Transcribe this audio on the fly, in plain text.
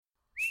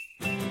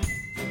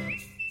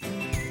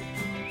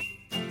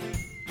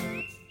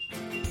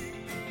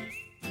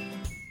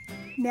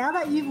Now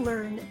that you've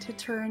learned to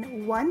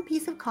turn one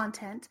piece of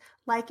content,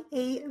 like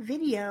a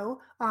video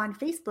on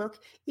Facebook,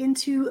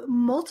 into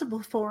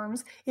multiple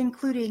forms,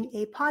 including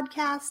a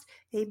podcast,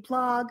 a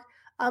blog,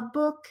 a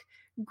book,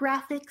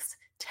 graphics,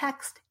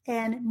 text,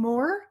 and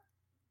more,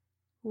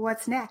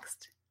 what's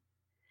next?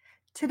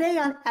 Today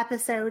on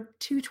episode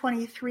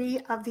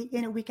 223 of the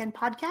In a Weekend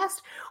podcast,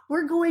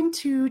 we're going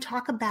to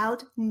talk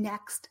about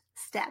next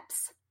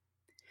steps.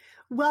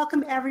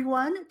 Welcome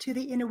everyone to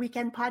the In a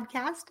Weekend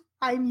podcast.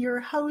 I'm your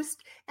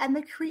host and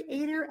the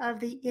creator of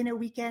the In a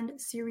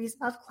Weekend series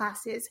of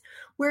classes,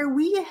 where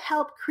we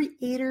help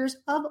creators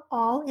of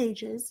all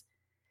ages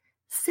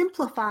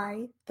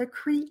simplify the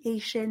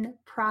creation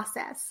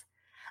process.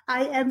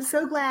 I am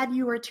so glad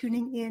you are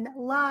tuning in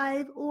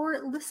live or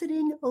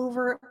listening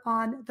over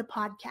on the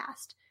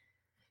podcast.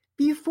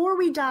 Before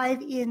we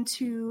dive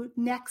into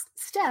next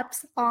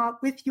steps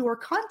with your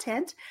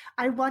content,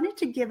 I wanted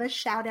to give a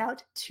shout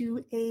out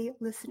to a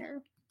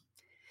listener.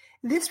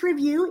 This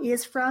review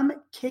is from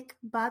Kick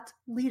Butt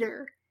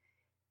Leader,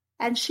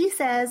 and she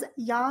says,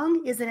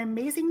 Yang is an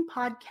amazing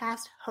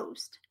podcast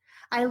host.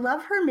 I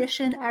love her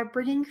mission of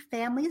bringing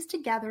families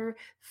together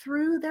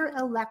through their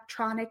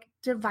electronic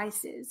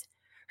devices.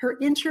 Her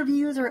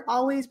interviews are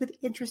always with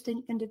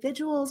interesting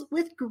individuals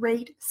with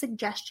great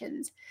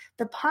suggestions.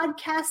 The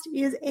podcast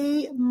is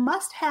a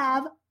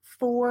must-have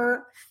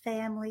for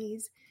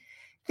families.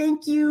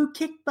 Thank you,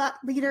 Kick Butt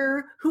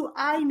Leader, who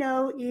I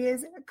know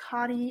is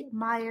Connie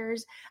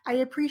Myers. I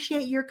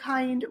appreciate your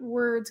kind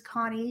words,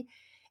 Connie.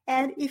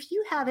 And if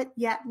you haven't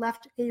yet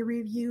left a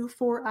review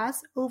for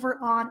us over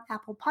on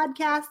Apple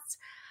Podcasts,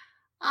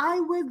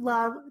 I would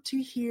love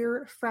to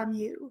hear from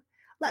you.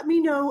 Let me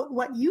know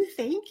what you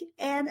think,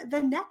 and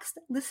the next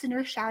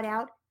listener shout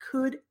out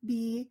could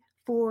be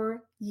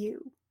for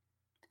you.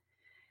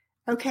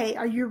 Okay,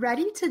 are you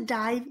ready to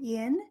dive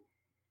in?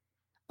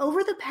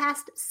 Over the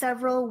past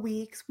several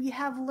weeks, we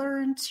have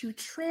learned to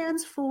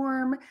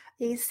transform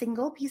a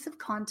single piece of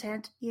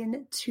content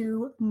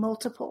into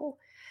multiple.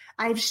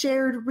 I've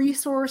shared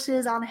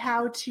resources on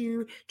how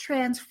to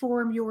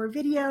transform your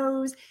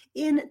videos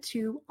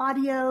into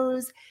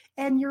audios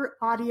and your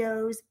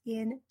audios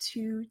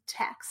into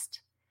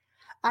text.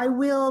 I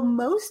will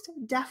most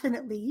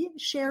definitely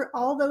share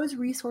all those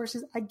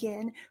resources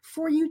again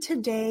for you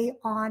today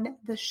on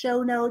the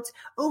show notes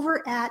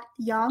over at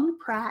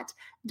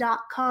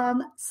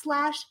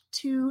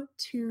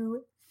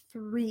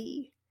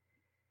yangpratt.com/223.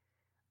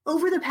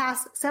 Over the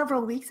past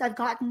several weeks, I've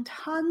gotten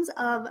tons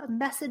of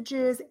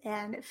messages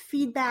and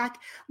feedback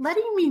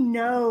letting me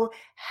know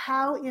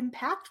how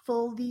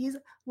impactful these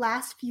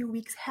last few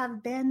weeks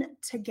have been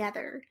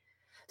together.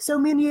 So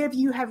many of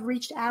you have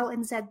reached out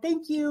and said,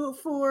 thank you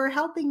for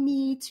helping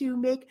me to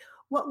make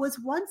what was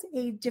once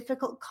a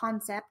difficult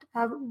concept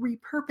of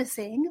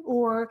repurposing,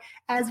 or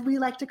as we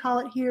like to call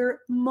it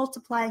here,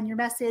 multiplying your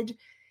message.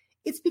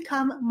 It's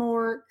become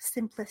more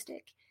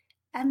simplistic.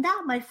 And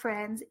that, my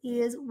friends,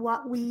 is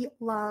what we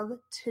love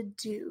to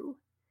do.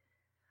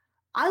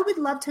 I would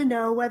love to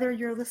know whether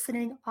you're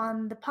listening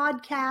on the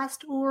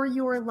podcast or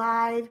you're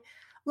live.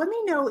 Let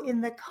me know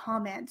in the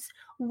comments,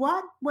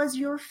 what was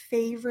your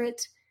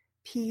favorite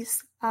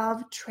piece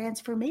of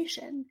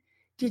transformation?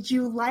 Did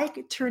you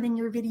like turning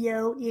your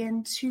video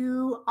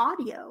into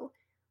audio?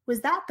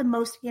 Was that the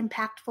most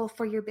impactful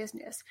for your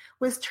business?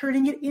 Was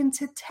turning it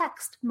into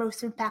text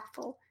most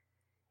impactful?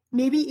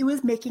 Maybe it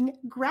was making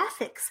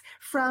graphics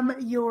from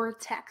your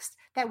text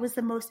that was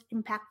the most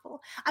impactful.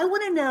 I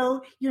want to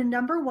know your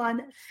number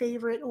one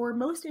favorite or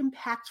most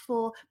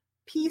impactful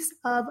piece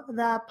of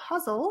the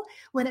puzzle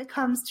when it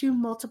comes to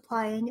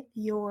multiplying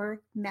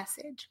your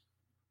message.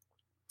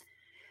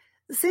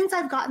 Since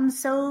I've gotten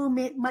so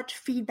much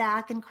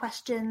feedback and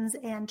questions,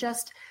 and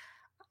just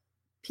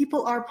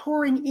people are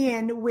pouring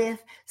in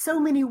with so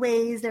many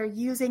ways they're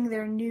using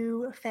their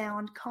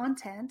newfound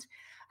content,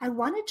 I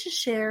wanted to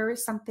share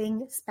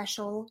something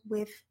special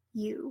with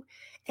you.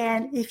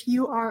 And if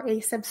you are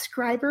a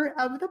subscriber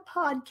of the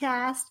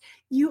podcast,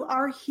 you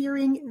are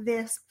hearing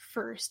this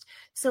first.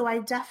 So I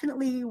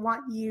definitely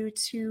want you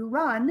to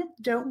run,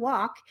 don't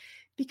walk,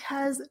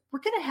 because we're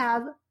going to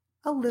have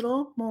a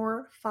little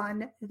more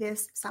fun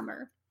this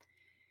summer.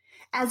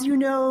 As you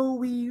know,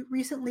 we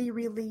recently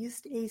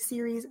released a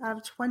series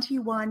of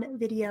 21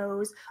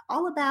 videos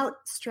all about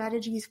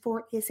strategies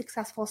for a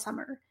successful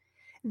summer.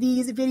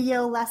 These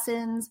video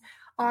lessons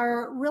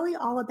are really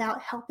all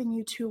about helping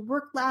you to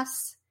work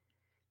less,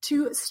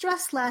 to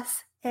stress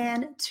less,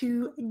 and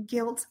to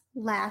guilt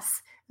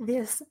less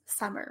this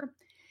summer.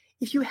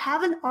 If you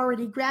haven't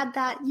already grabbed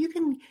that, you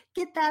can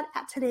get that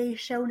at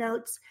today's show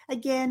notes.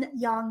 Again,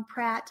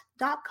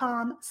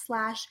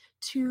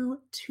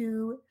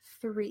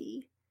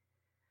 yangpratt.com/223.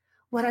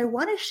 What I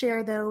want to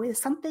share, though,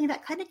 is something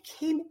that kind of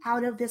came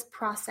out of this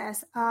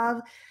process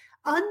of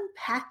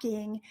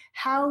unpacking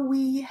how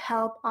we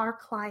help our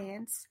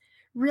clients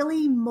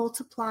really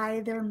multiply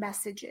their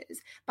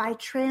messages by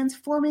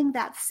transforming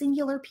that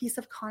singular piece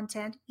of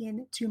content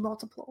into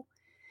multiple.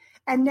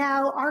 And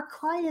now our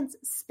clients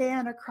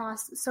span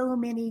across so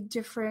many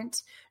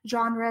different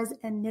genres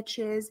and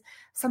niches.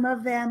 Some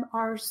of them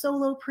are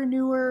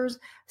solopreneurs,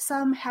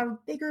 some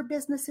have bigger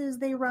businesses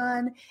they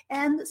run,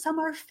 and some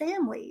are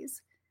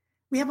families.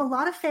 We have a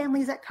lot of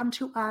families that come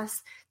to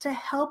us to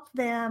help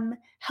them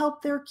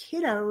help their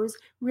kiddos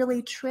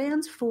really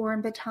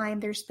transform the time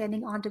they're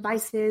spending on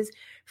devices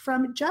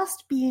from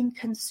just being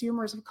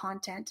consumers of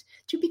content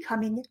to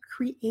becoming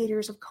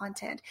creators of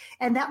content.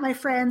 And that, my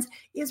friends,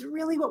 is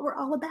really what we're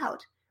all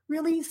about.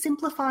 Really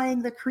simplifying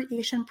the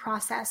creation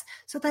process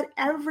so that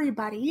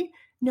everybody,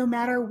 no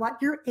matter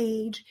what your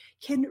age,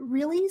 can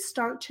really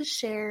start to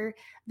share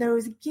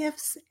those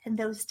gifts and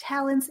those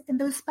talents and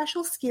those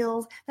special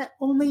skills that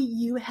only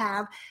you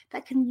have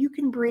that you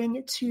can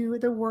bring to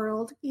the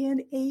world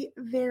in a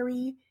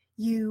very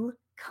you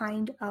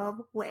kind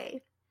of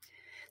way.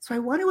 So I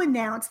want to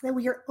announce that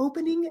we are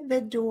opening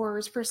the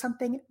doors for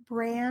something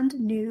brand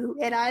new,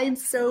 and I'm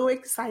so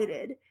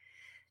excited.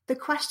 The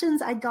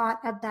questions I got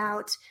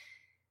about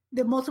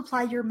the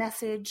Multiply Your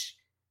Message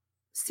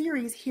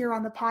series here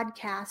on the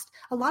podcast,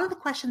 a lot of the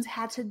questions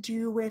had to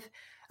do with,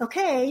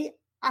 okay,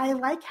 I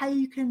like how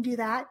you can do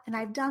that, and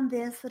I've done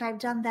this, and I've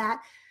done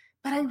that,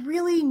 but I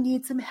really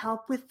need some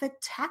help with the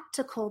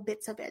tactical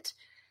bits of it.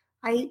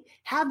 I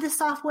have this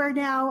software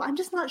now, I'm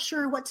just not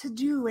sure what to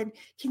do, and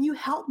can you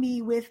help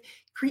me with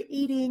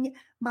creating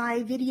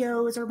my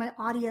videos or my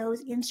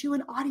audios into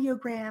an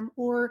audiogram,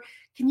 or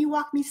can you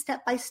walk me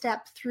step by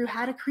step through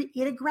how to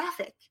create a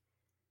graphic?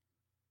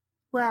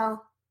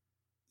 Well,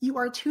 you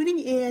are tuning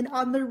in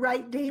on the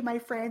right day, my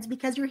friends,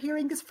 because you're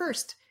hearing this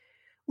first.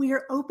 We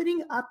are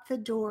opening up the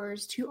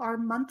doors to our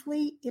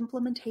monthly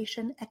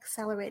implementation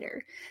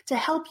accelerator to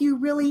help you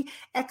really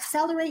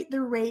accelerate the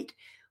rate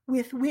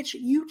with which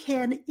you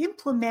can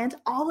implement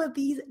all of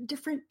these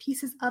different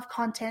pieces of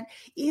content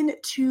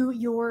into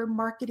your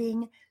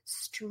marketing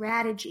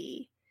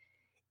strategy.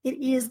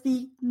 It is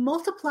the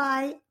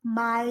Multiply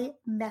My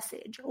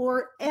Message,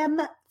 or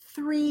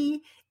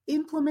M3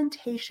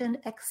 Implementation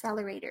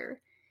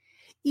Accelerator.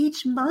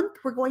 Each month,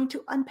 we're going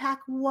to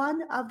unpack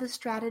one of the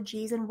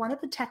strategies and one of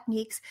the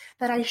techniques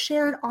that I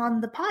shared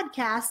on the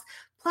podcast,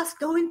 plus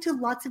go into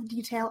lots of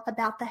detail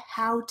about the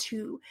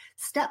how-to,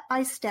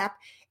 step-by-step,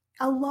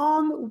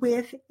 along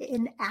with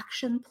an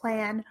action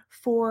plan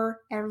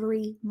for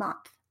every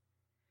month.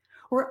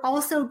 We're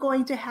also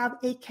going to have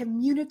a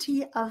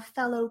community of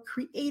fellow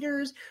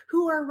creators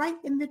who are right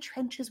in the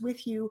trenches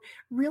with you,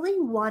 really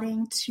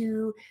wanting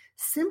to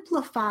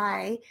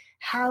simplify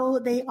how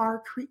they are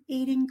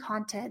creating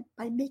content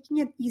by making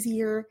it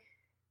easier.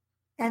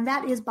 And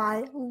that is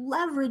by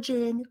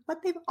leveraging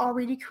what they've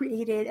already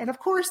created. And of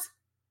course,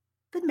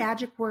 the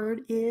magic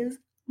word is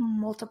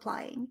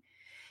multiplying.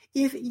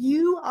 If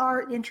you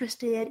are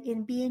interested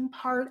in being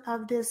part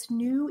of this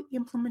new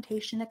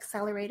implementation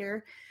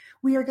accelerator,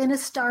 we are going to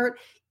start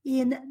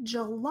in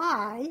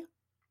July.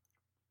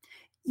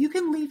 You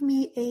can leave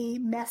me a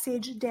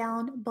message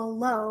down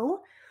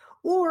below,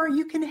 or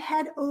you can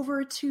head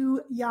over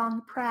to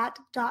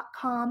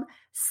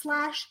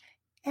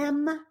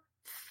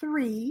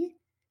yongpratt.com/M3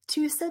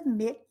 to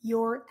submit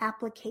your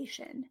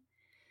application.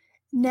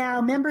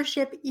 Now,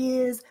 membership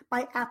is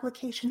by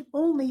application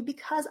only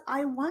because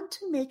I want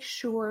to make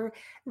sure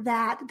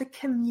that the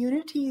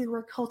community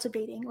we're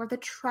cultivating, or the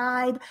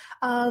tribe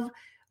of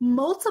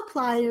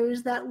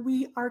multipliers that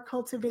we are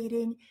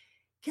cultivating,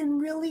 can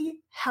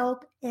really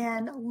help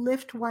and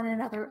lift one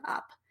another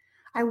up.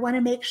 I want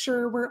to make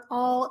sure we're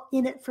all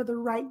in it for the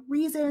right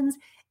reasons,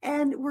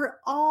 and we're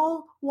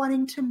all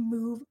wanting to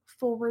move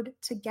forward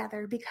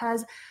together,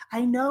 because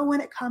I know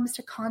when it comes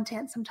to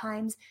content,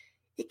 sometimes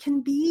it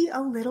can be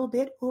a little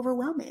bit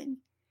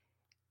overwhelming.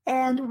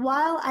 And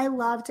while I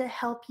love to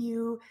help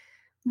you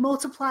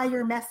multiply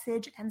your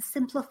message and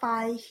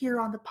simplify here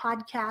on the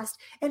podcast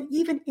and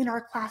even in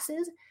our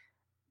classes,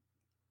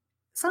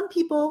 some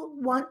people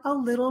want a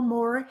little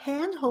more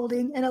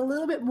hand-holding and a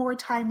little bit more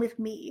time with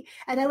me.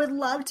 And I would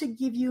love to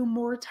give you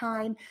more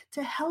time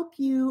to help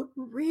you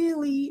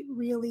really,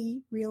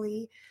 really,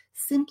 really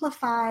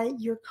simplify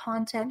your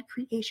content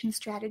creation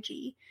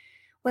strategy.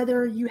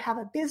 Whether you have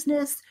a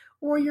business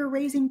or you're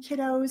raising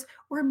kiddos,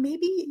 or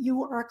maybe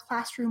you are a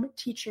classroom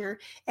teacher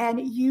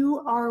and you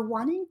are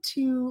wanting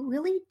to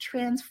really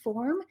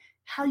transform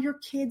how your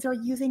kids are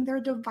using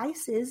their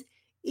devices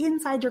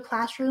inside your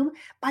classroom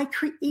by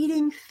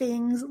creating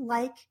things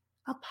like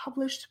a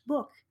published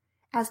book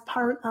as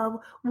part of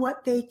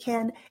what they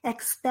can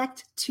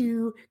expect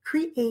to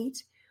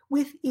create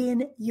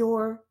within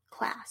your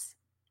class.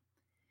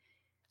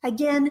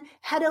 Again,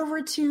 head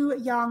over to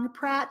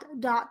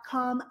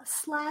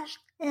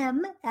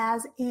yongpratt.com/M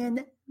as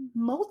in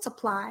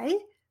multiply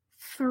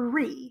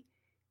 3,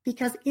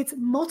 because it's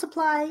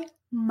multiply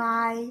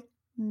my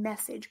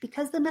message,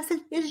 because the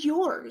message is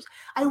yours.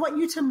 I want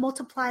you to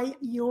multiply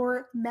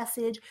your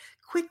message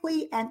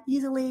quickly and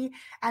easily,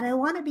 and I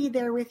want to be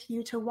there with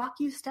you to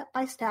walk you step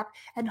by step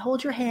and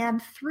hold your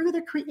hand through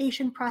the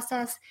creation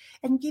process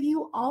and give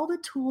you all the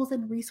tools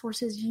and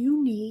resources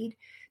you need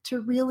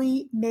to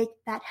really make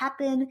that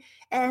happen.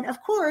 And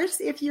of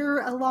course, if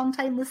you're a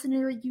longtime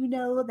listener, you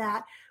know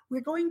that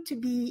we're going to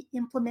be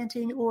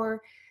implementing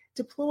or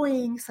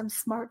deploying some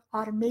smart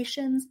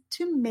automations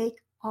to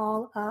make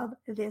all of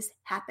this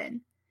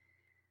happen.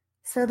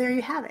 So there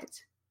you have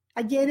it.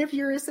 Again, if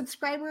you're a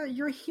subscriber,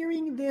 you're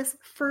hearing this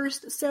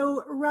first.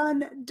 So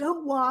run,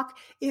 don't walk.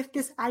 If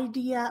this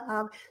idea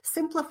of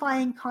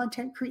simplifying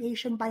content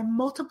creation by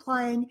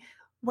multiplying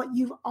what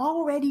you've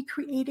already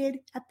created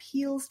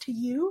appeals to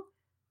you,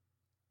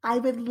 I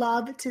would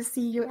love to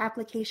see your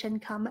application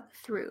come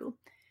through.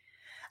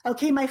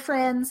 Okay, my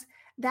friends,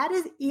 that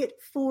is it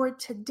for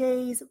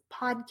today's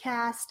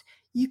podcast.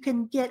 You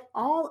can get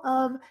all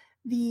of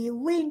the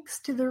links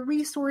to the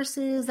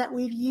resources that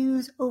we've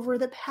used over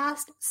the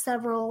past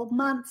several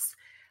months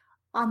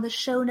on the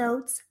show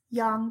notes,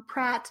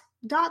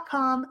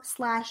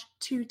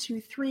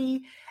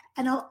 yongpratt.com/223.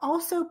 And I'll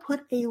also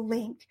put a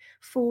link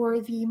for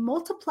the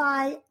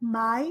Multiply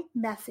My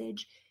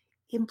Message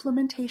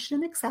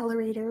Implementation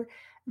Accelerator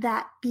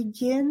that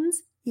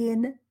begins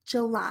in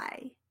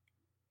July.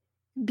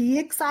 Be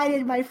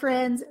excited, my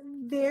friends,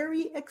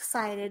 very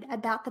excited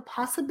about the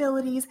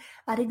possibilities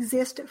that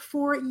exist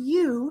for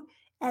you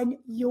and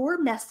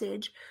your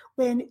message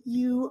when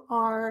you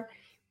are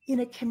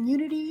in a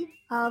community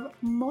of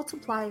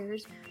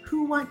multipliers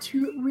who want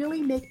to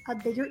really make a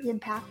bigger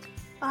impact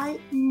by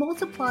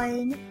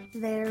multiplying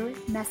their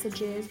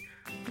messages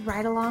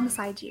right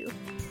alongside you.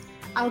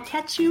 I'll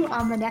catch you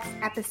on the next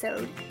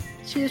episode.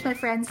 Cheers, my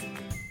friends.